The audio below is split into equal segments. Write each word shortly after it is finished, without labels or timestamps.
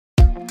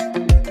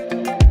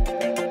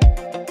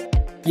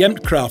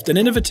Jämtkraft, an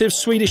innovative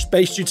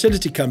Swedish-based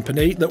utility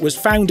company that was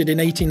founded in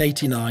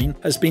 1889,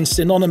 has been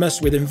synonymous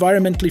with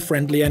environmentally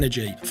friendly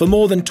energy. For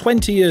more than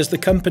 20 years, the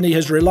company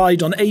has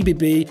relied on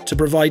ABB to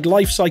provide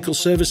life cycle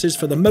services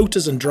for the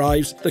motors and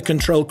drives that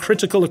control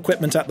critical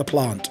equipment at the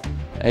plant.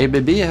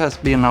 ABB has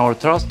been our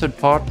trusted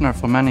partner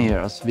for many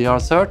years. We are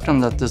certain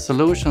that the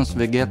solutions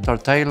we get are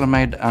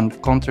tailor-made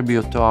and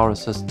contribute to our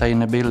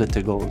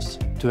sustainability goals.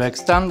 To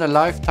extend the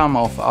lifetime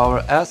of our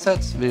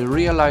assets, we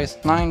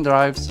realized 9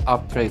 drives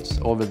upgrades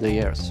over the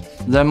years.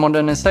 The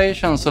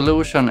modernization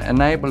solution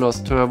enabled us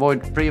to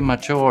avoid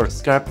premature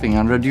scrapping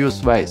and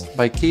reduce waste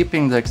by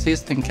keeping the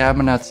existing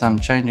cabinets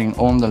and changing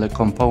only the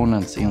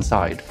components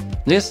inside.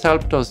 This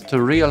helped us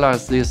to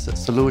realize this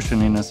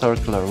solution in a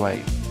circular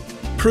way.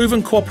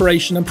 Proven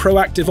cooperation and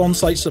proactive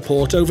on-site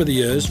support over the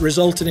years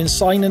resulted in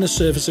signing a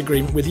service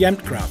agreement with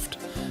Jämtkraft.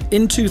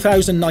 In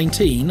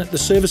 2019, the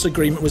service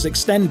agreement was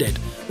extended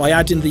by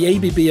adding the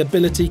ABB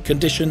Ability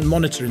Condition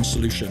Monitoring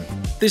solution.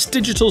 This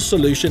digital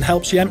solution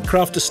helps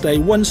Jämtkraft to stay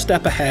one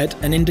step ahead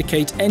and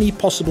indicate any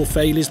possible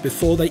failures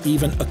before they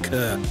even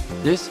occur.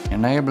 This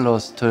enables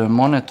us to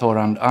monitor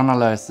and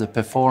analyze the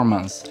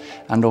performance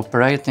and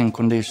operating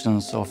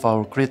conditions of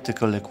our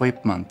critical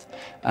equipment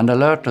and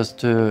alert us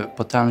to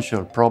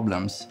potential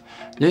problems.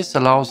 This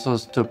allows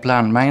us to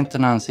plan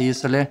maintenance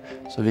easily,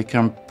 so we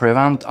can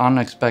prevent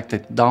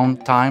unexpected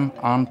downtime,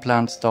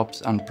 unplanned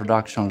stops and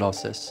production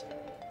losses.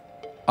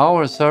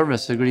 Our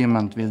service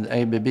agreement with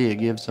ABB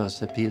gives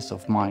us a peace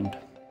of mind.